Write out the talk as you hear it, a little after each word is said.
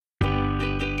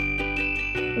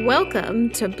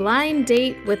Welcome to Blind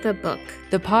Date with a Book,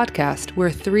 the podcast where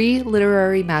three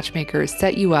literary matchmakers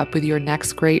set you up with your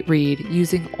next great read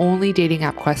using only dating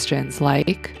app questions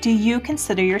like: do you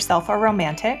consider yourself a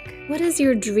romantic? What is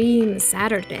your dream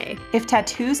Saturday? If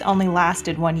tattoos only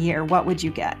lasted 1 year, what would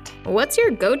you get? What's your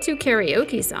go-to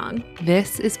karaoke song?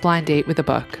 This is Blind Date with a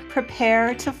Book.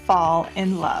 Prepare to fall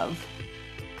in love.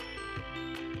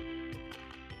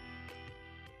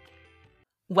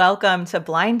 Welcome to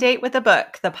Blind Date with a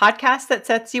Book, the podcast that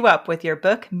sets you up with your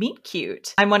book Meet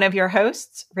Cute. I'm one of your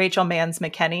hosts, Rachel Mans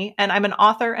McKenney, and I'm an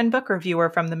author and book reviewer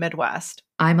from the Midwest.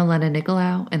 I'm Elena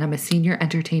Nicolau, and I'm a senior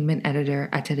entertainment editor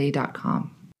at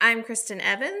Today.com. I'm Kristen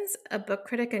Evans, a book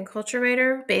critic and culture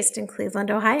writer based in Cleveland,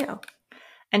 Ohio.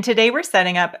 And today we're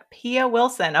setting up Pia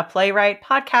Wilson, a playwright,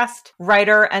 podcast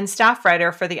writer, and staff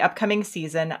writer for the upcoming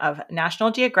season of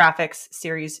National Geographic's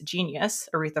series Genius,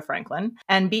 Aretha Franklin,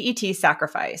 and BET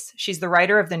Sacrifice. She's the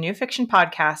writer of the new fiction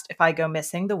podcast, If I Go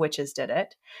Missing, The Witches Did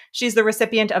It. She's the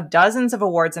recipient of dozens of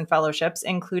awards and fellowships,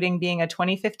 including being a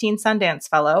 2015 Sundance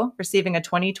Fellow, receiving a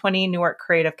 2020 Newark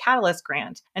Creative Catalyst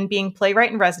Grant, and being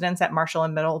playwright in residence at Marshall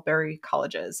and Middlebury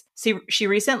Colleges. She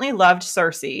recently loved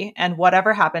Circe and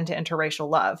Whatever Happened to Interracial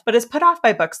Love, but is put off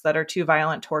by books that are too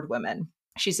violent toward women.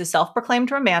 She's a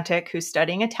self-proclaimed romantic who's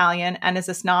studying Italian and is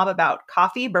a snob about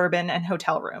coffee, bourbon, and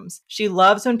hotel rooms. She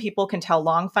loves when people can tell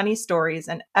long, funny stories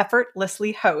and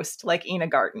effortlessly host like Ina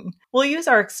Garten. We'll use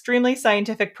our extremely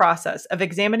scientific process of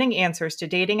examining answers to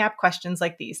dating app questions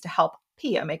like these to help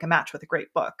Pia make a match with a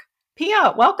great book.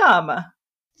 Pia, welcome!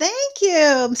 Thank you!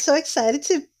 I'm so excited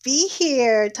to be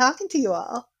here talking to you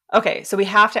all. Okay, so we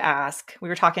have to ask, we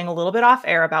were talking a little bit off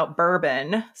air about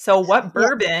bourbon. So what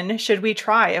bourbon should we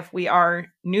try if we are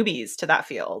newbies to that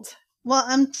field? Well,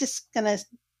 I'm just going to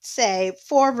say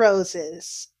Four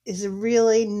Roses is a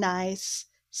really nice,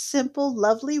 simple,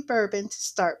 lovely bourbon to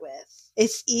start with.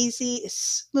 It's easy,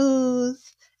 it's smooth,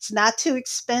 it's not too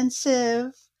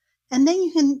expensive. And then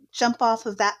you can jump off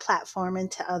of that platform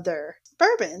into other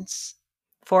bourbons.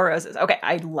 Four Roses. Okay,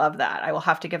 I love that. I will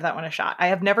have to give that one a shot. I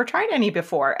have never tried any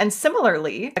before. And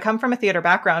similarly, I come from a theater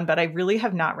background, but I really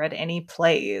have not read any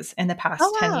plays in the past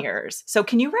 10 years. So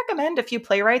can you recommend a few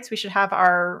playwrights we should have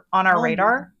on our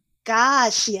radar?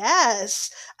 Gosh, yes.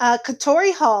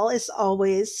 Katori Hall is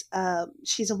always,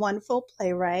 she's a wonderful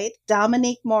playwright.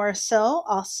 Dominique Morisseau,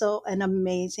 also an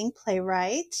amazing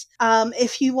playwright.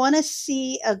 If you want to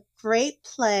see a great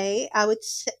play, I would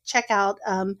check out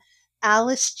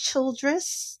Alice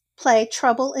Childress play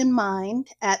Trouble in Mind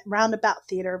at Roundabout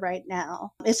Theater right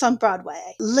now. It's on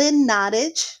Broadway. Lynn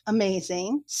Nottage,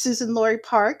 amazing. Susan Laurie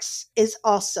Parks is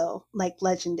also like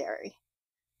legendary.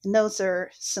 And those are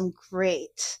some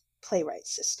great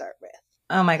playwrights to start with.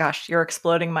 Oh my gosh, you're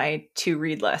exploding my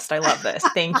to-read list. I love this.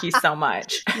 Thank you so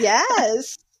much.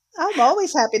 Yes. I'm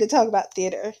always happy to talk about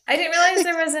theater. I didn't realize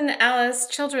there was an Alice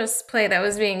Childress play that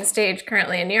was being staged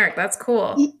currently in New York. That's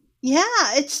cool. Yeah,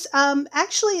 it's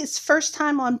actually its first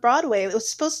time on Broadway. It was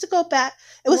supposed to go back.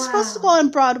 It was supposed to go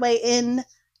on Broadway in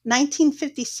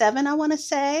 1957, I want to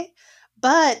say,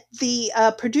 but the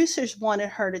producers wanted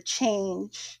her to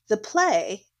change the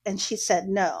play, and she said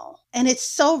no. And it's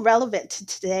so relevant to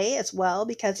today as well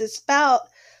because it's about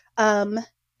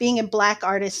being a Black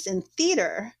artist in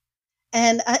theater.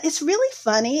 And it's really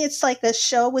funny. It's like a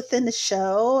show within the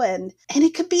show, and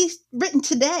it could be written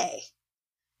today.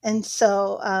 And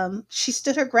so she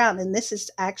stood her ground, and this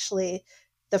is actually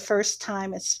the first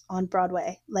time it's on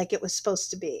Broadway like it was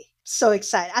supposed to be. So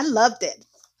excited. I loved it.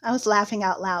 I was laughing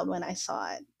out loud when I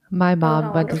saw it. My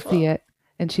mom went to see it,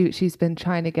 and she's been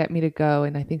trying to get me to go,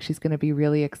 and I think she's going to be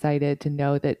really excited to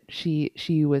know that she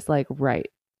was like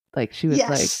right. Like she was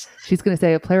like, she's going to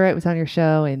say a playwright was on your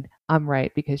show, and I'm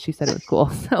right because she said it was cool.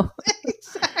 So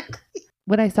Exactly.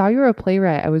 When I saw you were a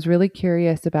playwright, I was really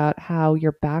curious about how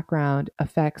your background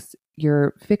affects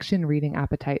your fiction reading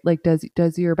appetite. Like,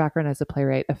 does your background as a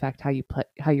playwright affect how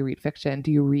you read fiction?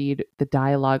 Do you read the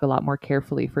dialogue a lot more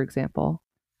carefully, for example?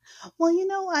 Well, you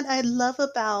know what I love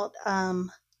about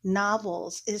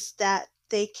novels is that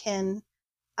they can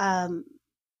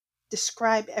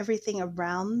describe everything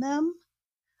around them.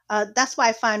 That's why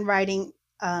I find writing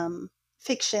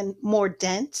fiction more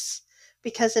dense,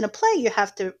 because in a play you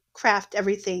have to craft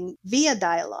everything via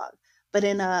dialogue. But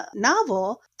in a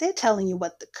novel, they're telling you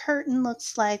what the curtain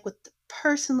looks like, what the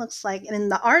person looks like.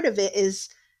 And the art of it is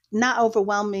not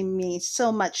overwhelming me so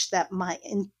much that my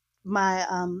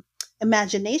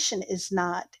imagination is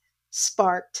not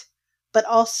sparked, but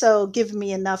also giving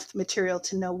me enough material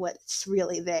to know what's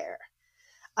really there.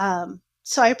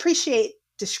 So I appreciate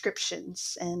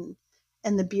descriptions and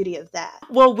the beauty of that.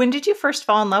 Well, when did you first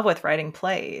fall in love with writing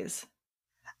plays?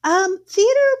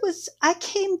 I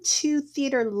came to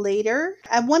theater later.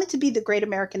 I wanted to be the great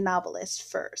American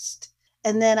novelist first.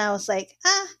 And then I was like,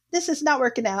 this is not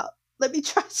working out. Let me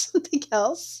try something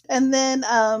else. And then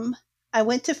I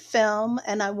went to film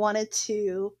and I wanted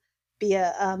to be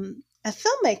a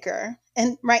filmmaker.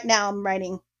 And right now I'm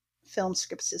writing film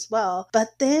scripts as well. But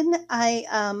then I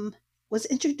was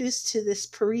introduced to this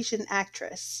Parisian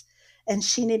actress and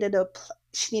she needed a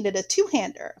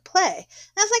two-hander, a play.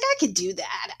 And I was like, I could do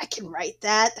that. I can write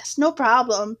that. That's no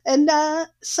problem. And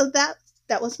so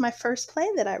that was my first play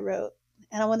that I wrote.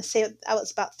 And I want to say that was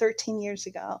about 13 years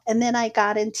ago. And then I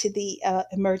got into the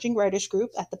Emerging Writers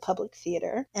Group at the Public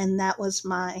Theater. And that was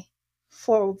my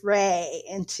foray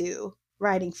into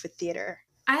writing for theater.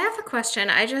 I have a question.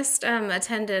 I just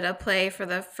attended a play for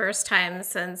the first time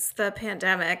since the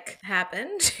pandemic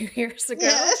happened 2 years ago.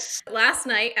 Yes. Last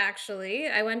night, actually,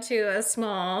 I went to a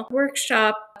small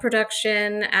workshop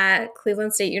production at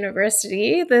Cleveland State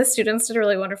University. The students did a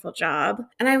really wonderful job.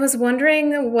 And I was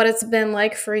wondering what it's been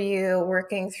like for you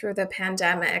working through the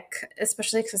pandemic,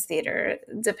 especially because theater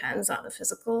depends on the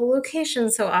physical location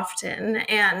so often.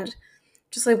 And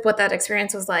just like what that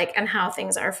experience was like and how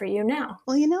things are for you now.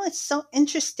 Well, it's so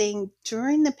interesting.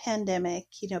 During the pandemic,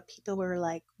 people were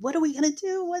like, what are we going to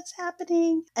do? What's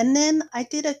happening? And then I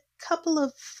did a couple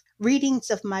of readings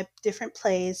of my different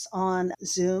plays on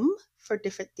Zoom for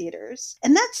different theaters.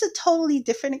 And that's a totally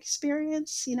different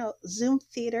experience. Zoom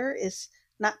theater is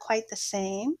not quite the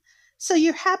same. So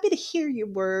you're happy to hear your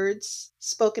words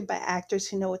spoken by actors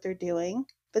who know what they're doing.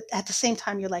 But at the same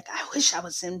time, you're like, I wish I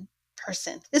was in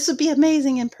person. This would be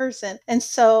amazing in person. And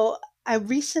so I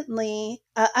recently,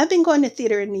 I've been going to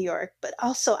theater in New York, but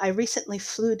also I recently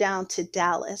flew down to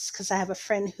Dallas because I have a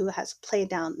friend who has a play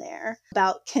down there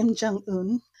about Kim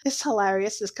Jong-un. It's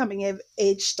hilarious, this coming of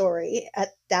age story at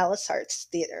Dallas Arts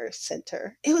Theater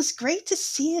Center. It was great to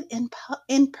see it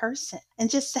in person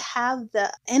and just to have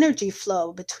the energy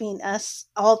flow between us,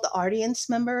 all the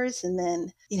audience members, and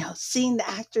then, seeing the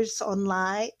actors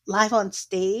live on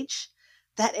stage.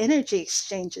 That energy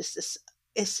exchange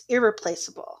is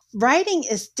irreplaceable. Writing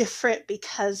is different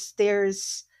because there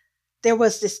was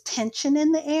this tension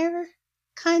in the air,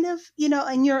 kind of,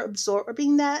 and you're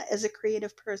absorbing that as a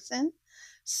creative person.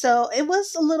 So it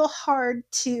was a little hard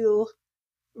to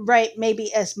write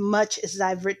maybe as much as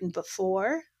I've written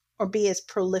before or be as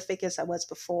prolific as I was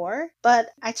before. But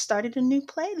I started a new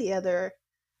play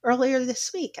earlier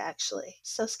this week, actually.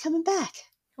 So it's coming back.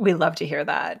 We love to hear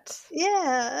that.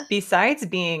 Yeah. Besides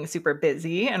being super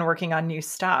busy and working on new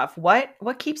stuff, what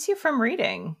keeps you from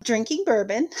reading? Drinking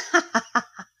bourbon.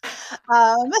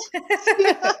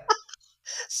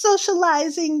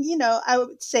 Socializing, I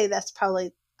would say that's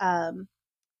probably the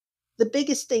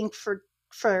biggest thing for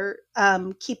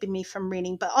keeping me from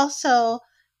reading, but also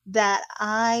that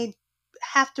I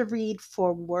have to read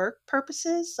for work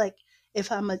purposes. Like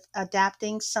if I'm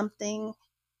adapting something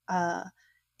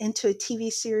into a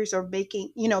TV series or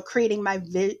making, creating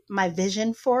my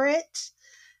vision for it,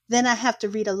 then I have to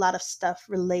read a lot of stuff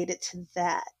related to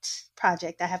that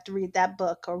project. I have to read that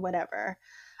book or whatever.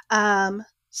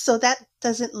 So that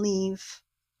doesn't leave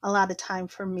a lot of time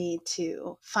for me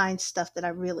to find stuff that I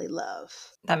really love.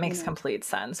 That makes complete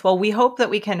sense. Well, we hope that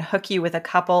we can hook you with a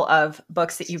couple of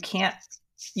books that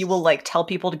you will like tell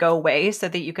people to go away so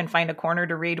that you can find a corner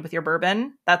to read with your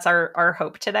bourbon. That's our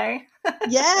hope today.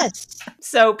 Yes.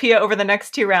 So Pia, over the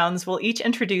next 2 rounds, we'll each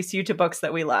introduce you to books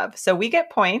that we love. So we get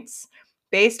points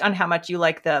based on how much you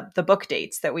like the book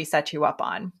dates that we set you up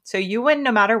on. So you win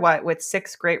no matter what with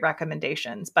 6 great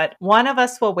recommendations, but one of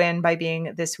us will win by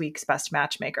being this week's best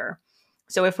matchmaker.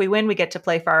 So if we win, we get to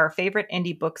play for our favorite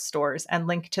indie bookstores and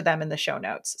link to them in the show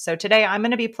notes. So today I'm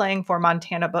going to be playing for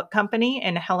Montana Book Company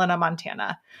in Helena,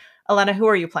 Montana. Elena, who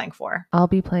are you playing for? I'll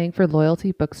be playing for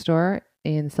Loyalty Bookstore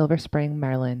in Silver Spring,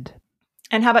 Maryland.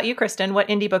 And how about you, Kristen? What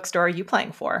indie bookstore are you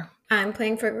playing for? I'm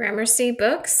playing for Gramercy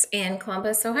Books in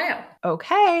Columbus, Ohio.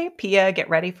 Okay, Pia, get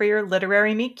ready for your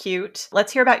literary meet cute.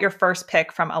 Let's hear about your first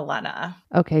pick from Elena.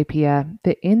 Okay, Pia.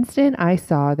 The instant I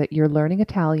saw that you're learning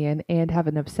Italian and have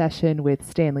an obsession with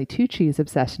Stanley Tucci's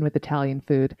obsession with Italian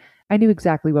food, I knew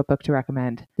exactly what book to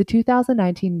recommend. The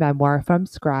 2019 memoir From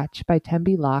Scratch by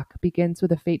Tembi Locke begins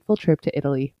with a fateful trip to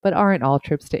Italy, but aren't all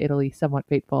trips to Italy somewhat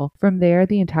fateful? From there,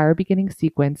 the entire beginning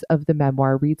sequence of the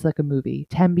memoir reads like a movie.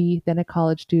 Tembi, then a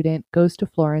college student, goes to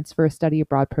Florence for a study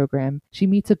abroad program. She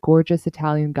meets a gorgeous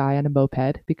Italian guy on a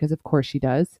moped, because of course she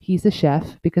does. He's a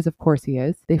chef, because of course he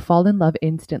is. They fall in love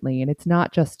instantly, and it's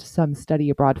not just some study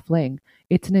abroad fling.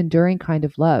 It's an enduring kind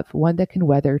of love, one that can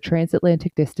weather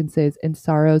transatlantic distances and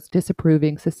Sorrow's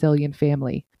disapproving Sicilian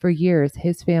family. For years,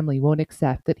 his family won't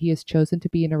accept that he has chosen to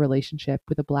be in a relationship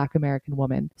with a Black American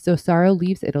woman. So Sorrow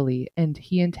leaves Italy, and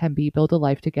he and Tembi build a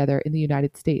life together in the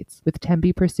United States, with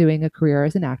Tembi pursuing a career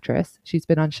as an actress. She's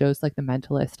been on shows like The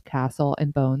Mentalist, Castle,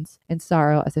 and Bones, and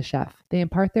Sorrow as a chef. They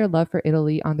impart their love for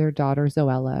Italy on their daughter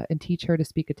Zoella and teach her to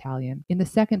speak Italian. In the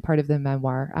second part of the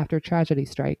memoir, after tragedy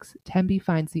strikes, Tembi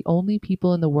finds the only people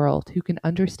in the world who can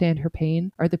understand her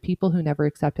pain are the people who never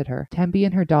accepted her. Tembi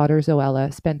and her daughter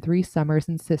Zoella spend 3 summers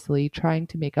in Sicily trying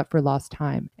to make up for lost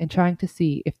time and trying to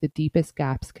see if the deepest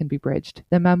gaps can be bridged.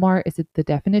 The memoir is the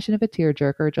definition of a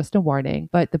tearjerker, just a warning,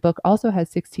 but the book also has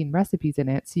 16 recipes in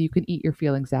it, so you can eat your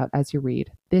feelings out as you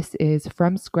read. This is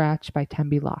From Scratch by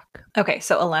Tembi Locke. Okay,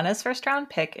 so Elena's first round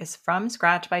pick is From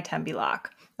Scratch by Tembi Locke.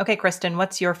 Okay, Kristen,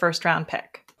 what's your first round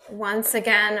pick? Once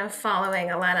again, following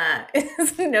Elena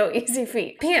is no easy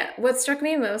feat. Pia, what struck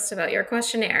me most about your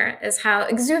questionnaire is how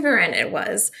exuberant it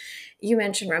was. You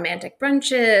mentioned romantic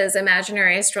brunches,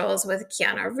 imaginary strolls with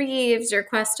Keanu Reeves, your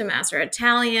quest to master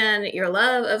Italian, your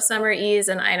love of summer ease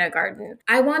and Ina Garten.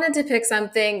 I wanted to pick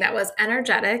something that was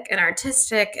energetic and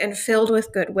artistic and filled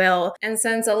with goodwill. And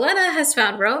since Elena has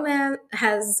found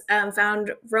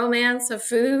romance of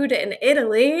food in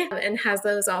Italy and has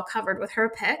those all covered with her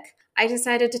pick, I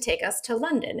decided to take us to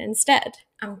London instead.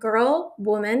 Girl,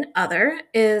 Woman, Other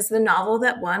is the novel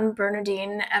that won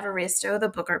Bernardine Evaristo the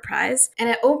Booker Prize, and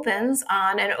it opens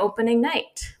on an opening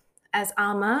night as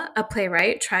Alma, a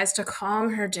playwright, tries to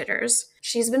calm her jitters.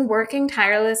 She's been working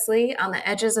tirelessly on the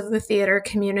edges of the theater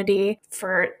community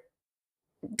for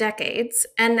decades,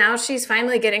 and now she's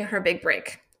finally getting her big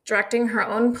break, directing her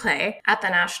own play at the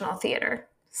National Theater.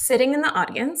 Sitting in the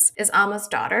audience is Alma's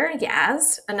daughter,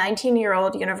 Yaz, a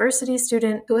 19-year-old university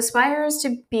student who aspires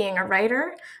to being a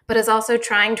writer, but is also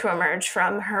trying to emerge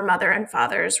from her mother and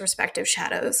father's respective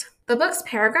shadows. The book's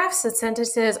paragraphs and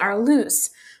sentences are loose,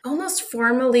 almost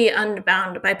formally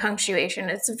unbound by punctuation.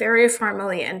 It's very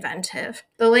formally inventive.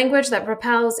 The language that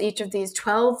propels each of these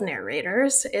 12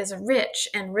 narrators is rich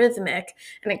and rhythmic,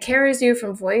 and it carries you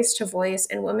from voice to voice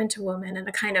and woman to woman in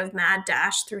a kind of mad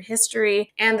dash through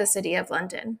history and the city of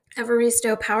London.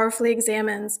 Evaristo powerfully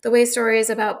examines the way stories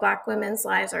about Black women's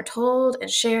lives are told and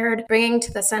shared, bringing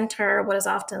to the center what is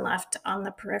often left on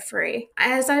the periphery.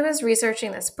 As I was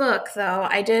researching this book, though,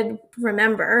 I did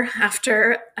remember,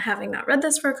 after having not read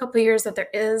this for a couple of years, that there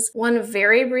is one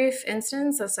very brief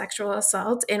instance of sexual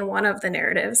assault in one of the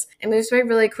narratives. It moves by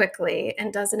really quickly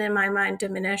and doesn't, in my mind,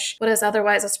 diminish what is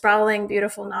otherwise a sprawling,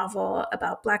 beautiful novel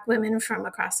about Black women from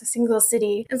across a single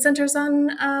city and centers on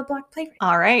a Black playwright.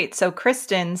 All right, so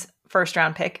Kristen's first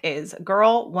round pick is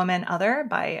Girl, Woman, Other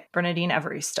by Bernardine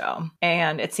Evaristo.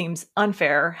 And it seems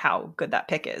unfair how good that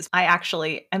pick is. I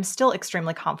actually am still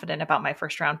extremely confident about my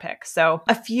first round pick. So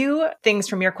a few things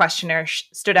from your questionnaire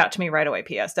stood out to me right away,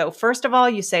 Pia. So first of all,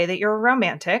 you say that you're a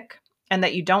romantic and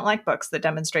that you don't like books that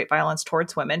demonstrate violence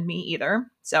towards women. Me either.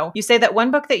 So you say that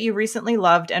one book that you recently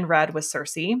loved and read was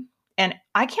Circe. And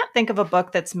I can't think of a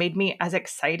book that's made me as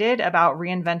excited about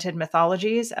reinvented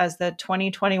mythologies as the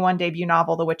 2021 debut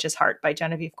novel, The Witch's Heart by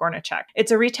Genevieve Gornichek.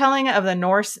 It's a retelling of the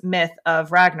Norse myth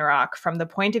of Ragnarok from the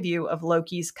point of view of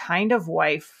Loki's kind of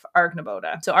wife,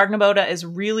 Argnaboda. So Argnaboda is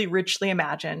really richly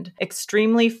imagined,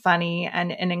 extremely funny,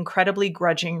 and an incredibly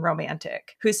grudging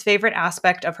romantic, whose favorite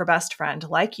aspect of her best friend,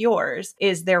 like yours,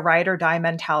 is their ride or die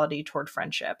mentality toward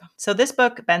friendship. So this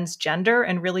book bends gender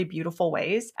in really beautiful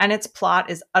ways, and its plot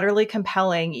is utterly compelling,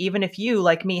 even if you,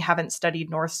 like me, haven't studied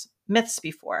Norse myths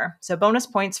before. So bonus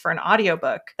points for an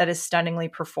audiobook that is stunningly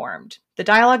performed. The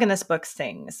dialogue in this book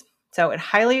sings. So it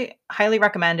highly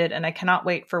recommended, and I cannot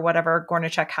wait for whatever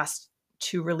Gornichek has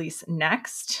to release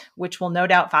next, which will no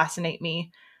doubt fascinate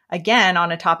me again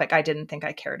on a topic I didn't think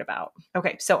I cared about.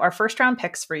 Okay, so our first round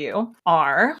picks for you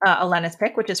are Elena's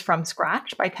pick, which is From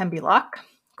Scratch by Tembi Locke,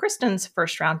 Kristen's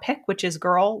first round pick, which is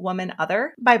Girl, Woman,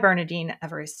 Other by Bernardine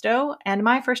Evaristo, and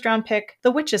my first round pick, The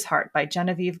Witch's Heart by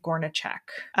Genevieve Gornichek.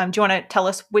 Do you want to tell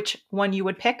us which one you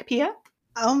would pick, Pia?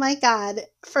 Oh my God.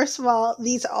 First of all,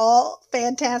 these are all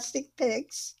fantastic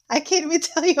picks. I can't even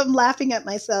tell you, I'm laughing at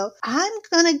myself. I'm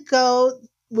going to go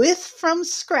with From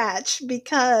Scratch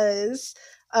because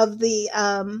of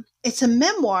the, it's a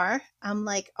memoir. I'm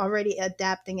like already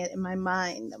adapting it in my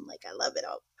mind. I'm like, I love it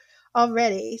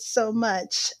already so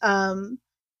much.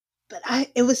 But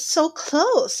it was so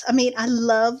close. I mean, I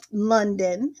loved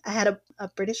London. I had a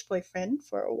British boyfriend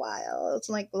for a while. It's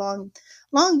like long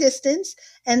distance.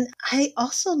 And I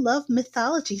also love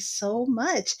mythology so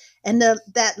much. And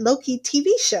that Loki TV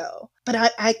show.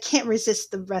 But I can't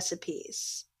resist the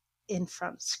recipes in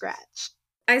From Scratch.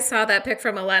 I saw that pic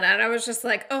from Elena and I was just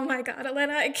like, oh my God,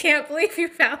 Elena, I can't believe you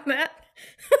found that.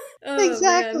 Oh man.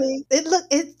 Exactly.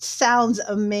 It sounds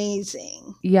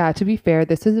amazing. Yeah, to be fair,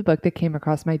 this is a book that came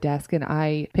across my desk and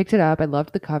I picked it up. I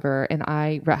loved the cover and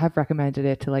I have recommended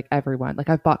it to like everyone. Like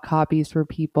I've bought copies for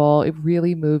people. It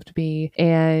really moved me.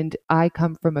 And I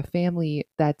come from a family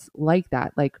that's like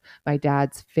that. Like my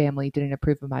dad's family didn't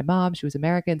approve of my mom. She was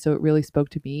American, so it really spoke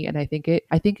to me. And I think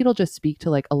it'll just speak to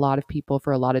like a lot of people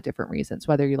for a lot of different reasons.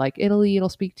 Whether you like Italy, it'll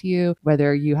speak to you.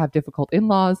 Whether you have difficult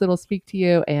in-laws, it'll speak to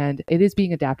you. And it is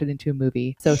being adapted into a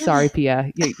movie. So sorry,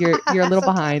 Pia, you're a little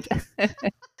behind.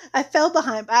 I fell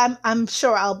behind. I'm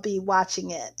sure I'll be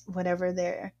watching it whatever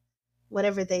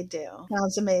they do.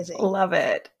 Sounds amazing. Love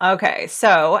it. Okay,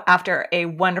 so after a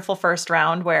wonderful first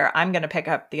round where I'm going to pick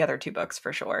up the other two books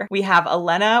for sure, we have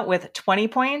Elena with 20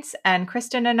 points and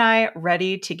Kristen and I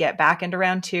ready to get back into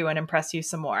round 2 and impress you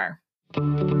some more.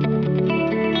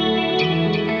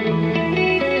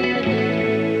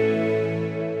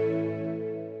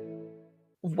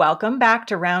 Welcome back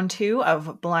to round 2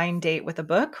 of Blind Date with a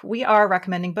Book. We are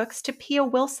recommending books to Pia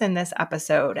Wilson this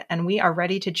episode, and we are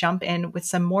ready to jump in with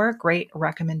some more great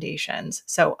recommendations.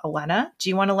 So, Elena, do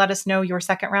you want to let us know your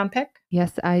second round pick?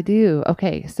 Yes, I do.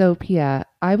 Okay, so Pia,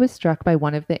 I was struck by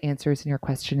one of the answers in your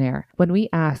questionnaire. When we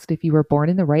asked if you were born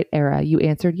in the right era, you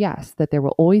answered yes, that there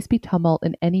will always be tumult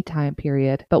in any time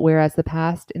period, but whereas the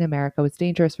past in America was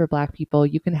dangerous for Black people,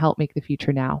 you can help make the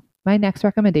future now. My next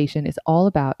recommendation is all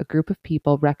about a group of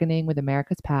people reckoning with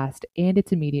America's past and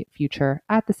its immediate future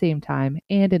at the same time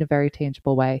and in a very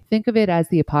tangible way. Think of it as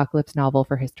the apocalypse novel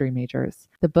for history majors.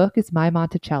 The book is My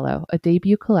Monticello, a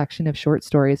debut collection of short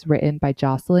stories written by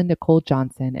Jocelyn Nicole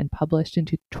Johnson and published in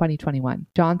 2021.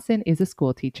 Johnson is a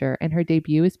school teacher, and her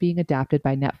debut is being adapted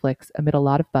by Netflix amid a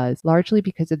lot of buzz, largely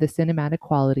because of the cinematic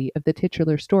quality of the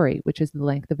titular story, which is the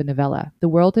length of a novella. The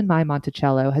world in My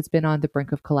Monticello has been on the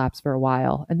brink of collapse for a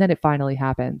while, and then it finally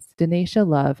happens. Denisha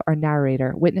Love, our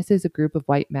narrator, witnesses a group of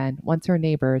white men, once her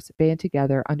neighbors, band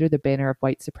together under the banner of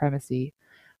white supremacy.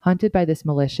 Hunted by this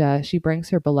militia, she brings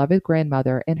her beloved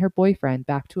grandmother and her boyfriend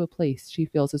back to a place she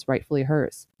feels is rightfully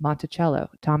hers,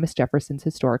 Monticello, Thomas Jefferson's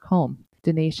historic home.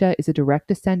 Denisha is a direct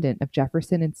descendant of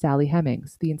Jefferson and Sally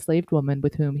Hemings, the enslaved woman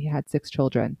with whom he had 6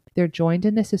 children. They're joined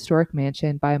in this historic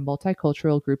mansion by a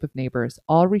multicultural group of neighbors,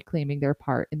 all reclaiming their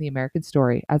part in the American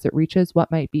story as it reaches what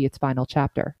might be its final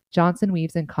chapter. Johnson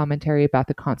weaves in commentary about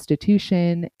the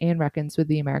Constitution and reckons with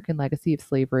the American legacy of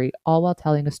slavery, all while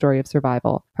telling a story of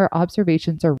survival. Her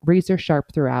observations are razor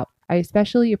sharp throughout. I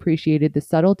especially appreciated the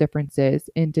subtle differences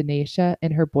in Denisha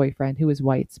and her boyfriend, who is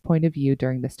white's, point of view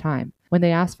during this time. When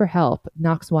they ask for help,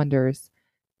 Knox wonders,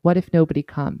 what if nobody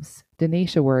comes?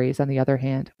 Denisha worries, on the other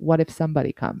hand, what if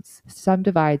somebody comes? Some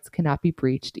divides cannot be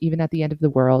breached even at the end of the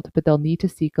world, but they'll need to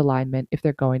seek alignment if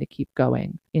they're going to keep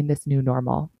going in this new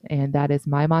normal. And that is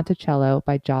My Monticello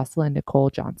by Jocelyn Nicole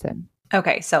Johnson.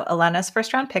 Okay, so Elena's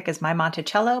first round pick is My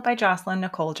Monticello by Jocelyn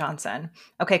Nicole Johnson.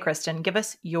 Okay, Kristen, give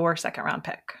us your second round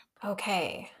pick.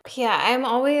 Okay. Yeah, I'm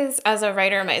always, as a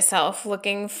writer myself,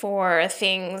 looking for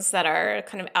things that are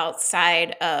kind of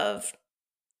outside of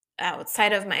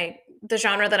the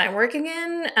genre that I'm working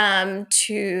in,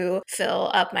 to fill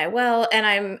up my well.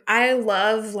 And I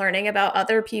love learning about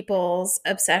other people's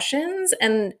obsessions,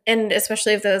 and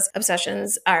especially if those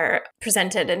obsessions are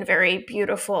presented in very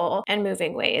beautiful and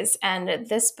moving ways. And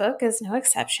this book is no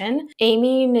exception.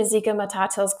 Amy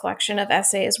Nzika-Matatil's collection of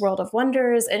essays, World of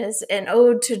Wonders, is an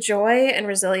ode to joy and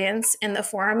resilience in the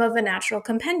form of a natural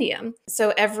compendium.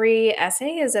 So every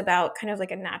essay is about kind of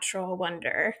like a natural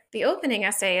wonder. The opening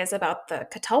essay is about the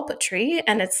catalpa tree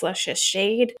and its luscious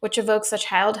shade, which evokes a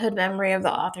childhood memory of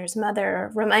the author's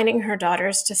mother, reminding her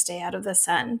daughters to stay out of the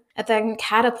sun. It then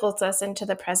catapults us into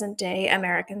the present-day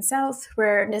American South,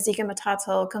 where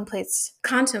Nzika-Matatil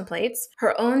contemplates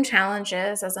her own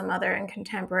challenges as a mother in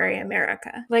contemporary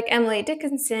America. Like Emily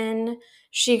Dickinson,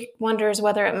 she wonders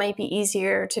whether it might be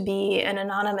easier to be an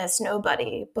anonymous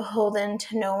nobody, beholden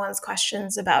to no one's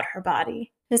questions about her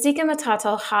body.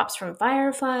 Nzika-Matatil hops from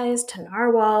fireflies to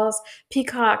narwhals,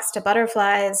 peacocks to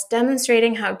butterflies,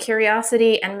 demonstrating how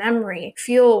curiosity and memory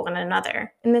fuel one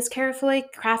another. In this carefully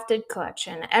crafted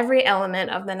collection, every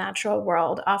element of the natural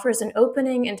world offers an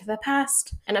opening into the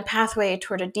past and a pathway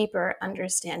toward a deeper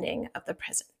understanding of the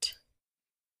present.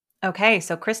 Okay,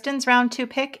 so Kristen's round 2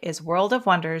 pick is World of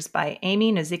Wonders by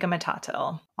Amy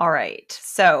Nzika-Matatil. All right,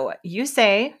 so you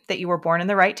say that you were born in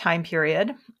the right time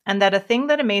period, and that a thing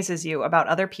that amazes you about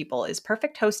other people is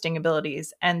perfect hosting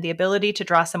abilities and the ability to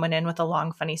draw someone in with a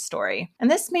long, funny story.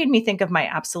 And this made me think of my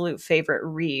absolute favorite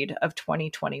read of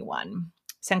 2021,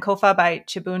 Sankofa by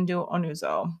Chibundu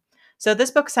Onuzo. So this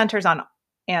book centers on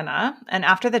Anna, and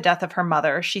after the death of her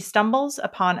mother, she stumbles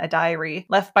upon a diary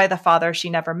left by the father she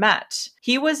never met.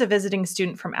 He was a visiting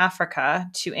student from Africa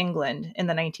to England in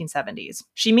the 1970s.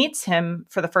 She meets him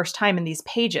for the first time in these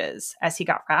pages as he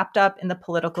got wrapped up in the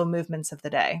political movements of the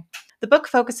day. The book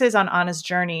focuses on Anna's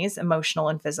journeys, emotional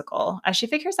and physical, as she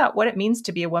figures out what it means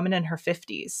to be a woman in her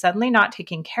 50s, suddenly not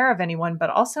taking care of anyone, but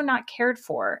also not cared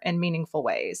for in meaningful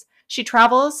ways. She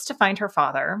travels to find her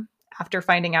father, after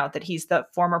finding out that he's the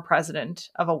former president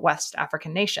of a West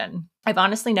African nation. I've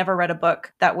honestly never read a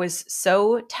book that was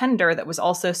so tender that was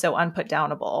also so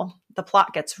unputdownable. The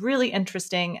plot gets really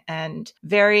interesting and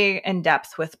very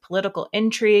in-depth with political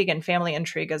intrigue and family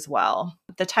intrigue as well.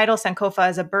 The title Sankofa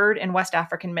is a bird in West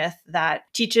African myth that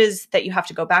teaches that you have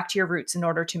to go back to your roots in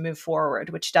order to move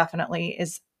forward, which definitely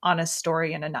is Anna's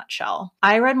story in a nutshell.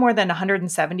 I read more than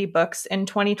 170 books in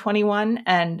 2021,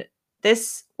 and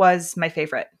this was my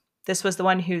favorite. This was the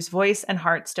one whose voice and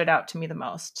heart stood out to me the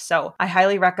most. So I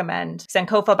highly recommend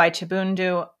Sankofa by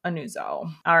Chibundu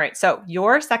Onuzo. All right, so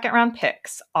your second round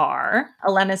picks are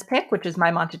Elena's pick, which is My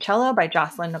Monticello by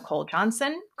Jocelyn Nicole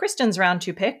Johnson. Kristen's round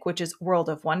 2 pick, which is World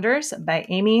of Wonders by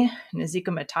Amy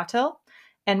Nzikumatatail.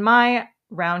 And my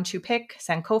round 2 pick,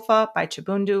 Sankofa by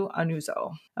Chibundu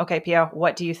Onuzo. Okay, Pia,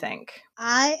 what do you think?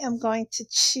 I am going to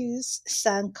choose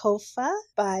Sankofa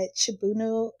by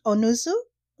Chibundu Onuzo.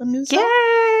 Yay!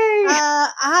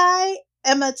 I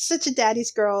am such a daddy's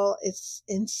girl. It's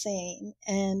insane.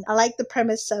 And I like the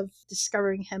premise of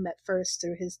discovering him at first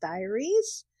through his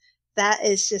diaries. That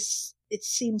is just, it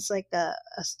seems like a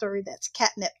story that's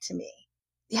catnip to me.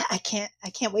 Yeah, I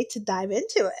can't wait to dive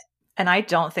into it. And I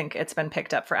don't think it's been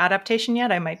picked up for adaptation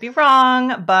yet. I might be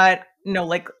wrong, but no,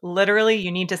 like literally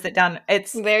you need to sit down.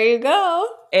 There you go.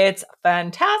 It's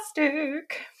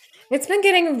fantastic. It's been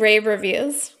getting rave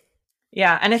reviews.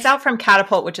 Yeah, and it's out from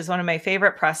Catapult, which is one of my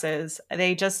favorite presses.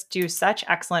 They just do such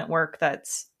excellent work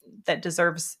that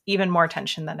deserves even more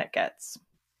attention than it gets.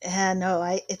 Yeah, no,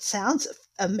 it sounds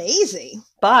amazing.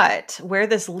 But where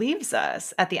this leaves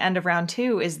us at the end of round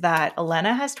 2 is that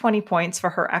Elena has 20 points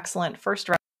for her excellent first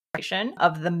recommendation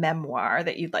of the memoir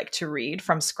that you'd like to read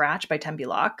from scratch by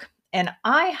Tembilock. And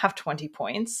I have 20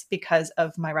 points because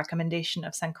of my recommendation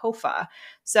of Sankofa.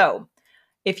 So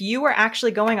if you were actually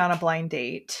going on a blind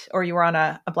date or you were on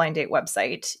a blind date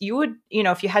website, you would,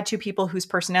 if you had 2 people whose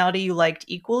personality you liked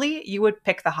equally, you would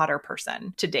pick the hotter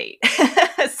person to date.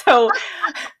 So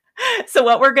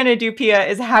what we're going to do, Pia,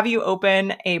 is have you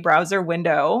open a browser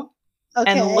window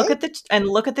and look at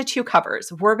the 2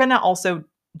 covers. We're going to also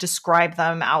describe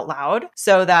them out loud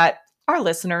so that our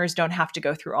listeners don't have to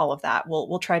go through all of that.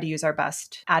 We'll try to use our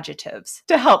best adjectives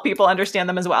to help people understand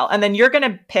them as well. And then you're going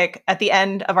to pick at the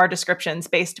end of our descriptions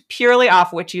based purely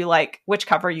off which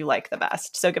cover you like the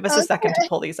best. So give us a second to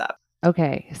pull these up.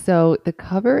 Okay, so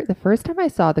the first time I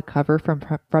saw the cover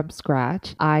from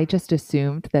scratch, I just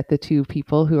assumed that the 2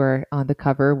 people who are on the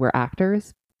cover were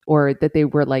actors, or that they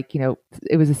were like,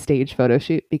 it was a stage photo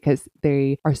shoot because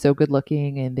they are so good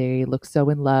looking and they look so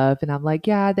in love. And I'm like,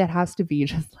 yeah, that has to be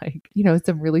just like,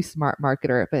 some really smart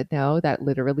marketer. But no, that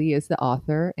literally is the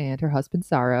author and her husband,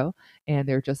 Saro. And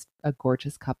they're just a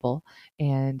gorgeous couple.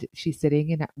 And she's sitting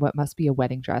in what must be a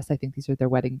wedding dress. I think these are their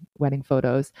wedding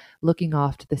photos, looking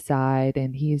off to the side.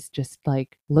 And he's just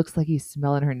like, looks like he's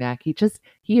smelling her neck.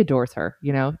 He adores her.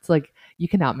 It's like, you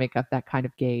cannot make up that kind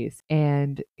of gaze.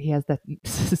 And he has that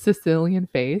Sicilian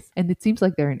face, and it seems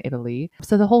like they're in Italy.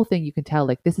 So the whole thing, you can tell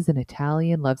like this is an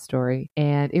Italian love story,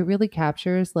 and it really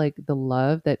captures like the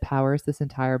love that powers this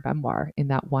entire memoir in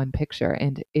that one picture.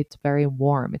 And it's very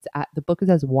warm. The book is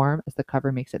as warm as the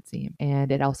cover makes it seem.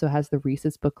 And it also has the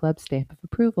Reese's Book Club stamp of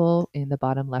approval in the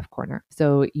bottom left corner.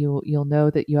 So you'll know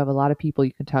that you have a lot of people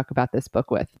you can talk about this book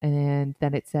with. And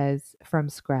then it says from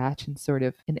scratch in sort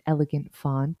of an elegant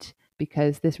font,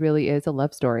 because this really is a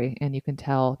love story, and you can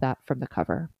tell that from the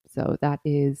cover. So that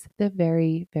is the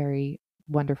very, very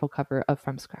wonderful cover of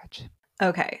From Scratch.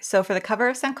 Okay, so for the cover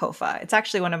of Sankofa, it's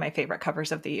actually one of my favorite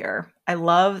covers of the year. I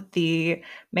love the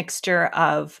mixture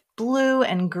of blue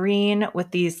and green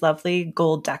with these lovely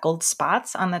gold deckled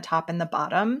spots on the top and the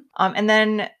bottom. And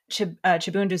then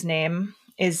Chibundu's name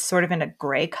is sort of in a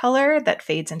gray color that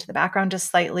fades into the background just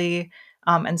slightly,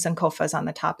 and Sankofa is on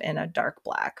the top in a dark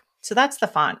black. So that's the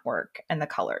font work and the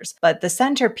colors. But the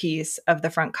centerpiece of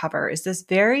the front cover is this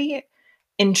very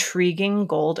intriguing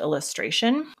gold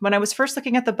illustration. When I was first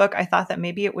looking at the book, I thought that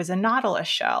maybe it was a nautilus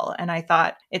shell, and I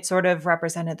thought it sort of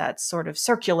represented that sort of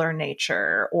circular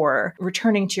nature or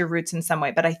returning to your roots in some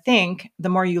way. But I think the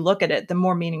more you look at it, the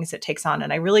more meanings it takes on.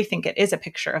 And I really think it is a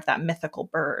picture of that mythical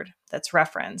bird that's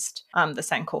referenced, the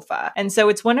Sankofa. And so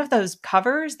it's one of those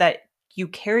covers that you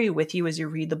carry with you as you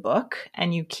read the book,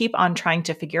 and you keep on trying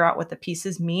to figure out what the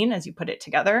pieces mean as you put it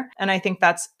together. And I think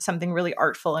that's something really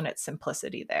artful in its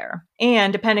simplicity there.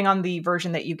 And depending on the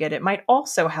version that you get, it might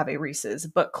also have a Reese's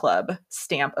Book Club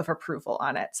stamp of approval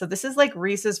on it. So this is like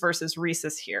Reese's versus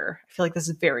Reese's here. I feel like this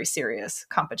is very serious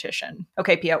competition.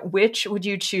 Okay, Pia, which would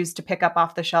you choose to pick up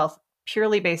off the shelf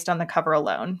purely based on the cover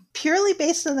alone? Purely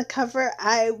based on the cover,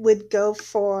 I would go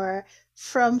for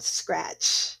From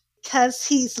Scratch, because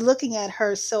he's looking at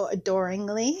her so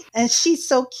adoringly and she's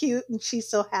so cute and she's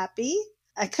so happy.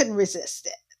 I couldn't resist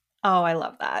it. Oh, I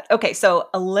love that. Okay, so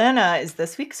Elena is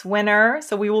this week's winner.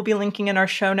 So we will be linking in our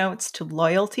show notes to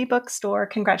Loyalty Bookstore.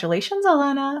 Congratulations,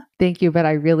 Elena. Thank you, but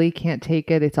I really can't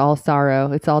take it. It's all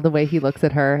sorrow. It's all the way he looks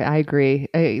at her. I agree.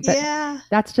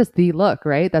 That's just the look,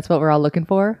 right? That's what we're all looking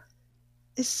for.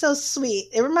 It's so sweet.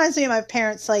 It reminds me of my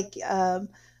parents, like,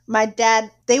 my dad,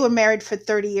 they were married for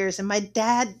 30 years. And my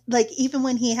dad, like, even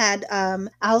when he had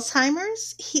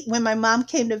Alzheimer's, when my mom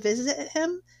came to visit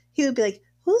him, he would be like,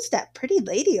 who's that pretty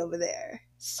lady over there?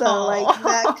 So like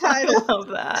that kind of, I love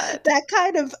that. That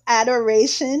kind of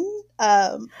adoration,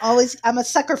 always, I'm a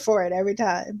sucker for it every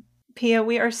time. Pia,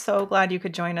 we are so glad you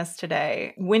could join us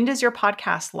today. When does your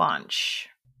podcast launch?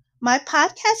 My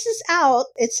podcast is out.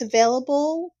 It's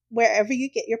available wherever you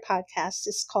get your podcasts.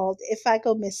 It's called If I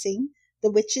Go Missing,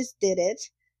 The Witches Did It.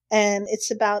 And it's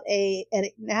about an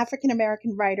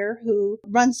African-American writer who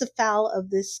runs afoul of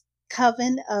this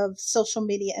coven of social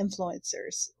media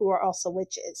influencers who are also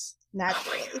witches,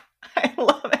 naturally. I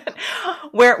love it.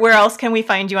 Where else can we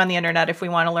find you on the internet if we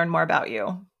want to learn more about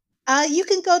you? You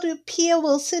can go to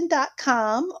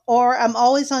piawilson.com, or I'm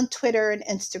always on Twitter and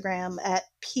Instagram at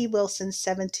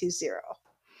pwilson720.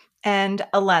 And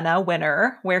Elena,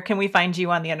 winner, where can we find you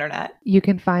on the internet? You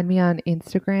can find me on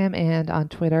Instagram and on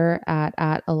Twitter at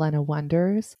Elena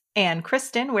Wonders. And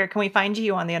Kristen, where can we find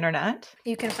you on the internet?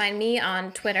 You can find me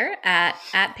on Twitter at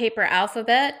Paper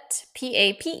Alphabet,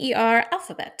 PAPER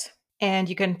Alphabet. And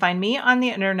you can find me on the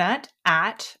internet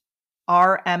at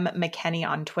RM McKenney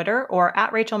on Twitter, or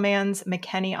at Rachel Manns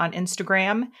McKenney on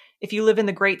Instagram. If you live in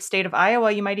the great state of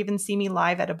Iowa, you might even see me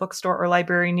live at a bookstore or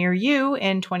library near you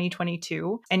in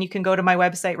 2022. And you can go to my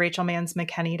website,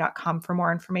 rachelmannsmckenny.com, for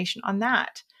more information on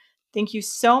that. Thank you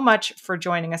so much for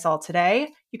joining us all today.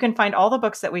 You can find all the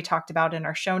books that we talked about in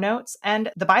our show notes, and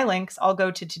the buy links all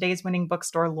go to today's winning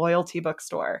bookstore, Loyalty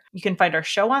Bookstore. You can find our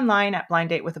show online at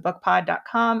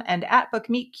blinddatewithabookpod.com and at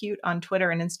bookmeetcute on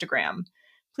Twitter and Instagram.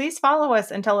 Please follow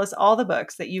us and tell us all the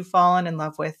books that you've fallen in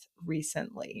love with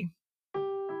recently.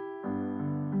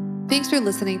 Thanks for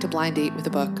listening to Blind Date with a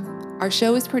Book. Our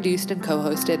show is produced and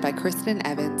co-hosted by Kristen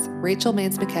Evans, Rachel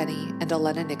Manns McKenney, and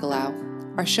Elena Nicolaou.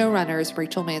 Our showrunner is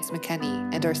Rachel Manns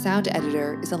McKenney, and our sound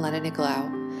editor is Elena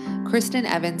Nicolaou. Kristen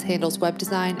Evans handles web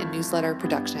design and newsletter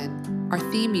production. Our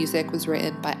theme music was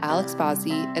written by Alex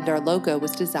Bozzi, and our logo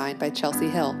was designed by Chelsea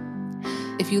Hill.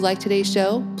 If you like today's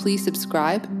show, please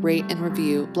subscribe, rate, and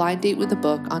review Blind Date with a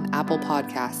Book on Apple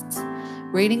Podcasts.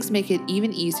 Ratings make it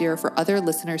even easier for other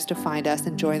listeners to find us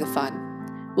and join the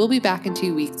fun. We'll be back in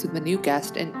 2 weeks with a new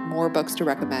guest and more books to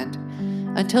recommend.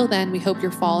 Until then, we hope you're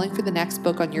falling for the next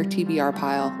book on your TBR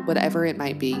pile, whatever it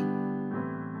might be.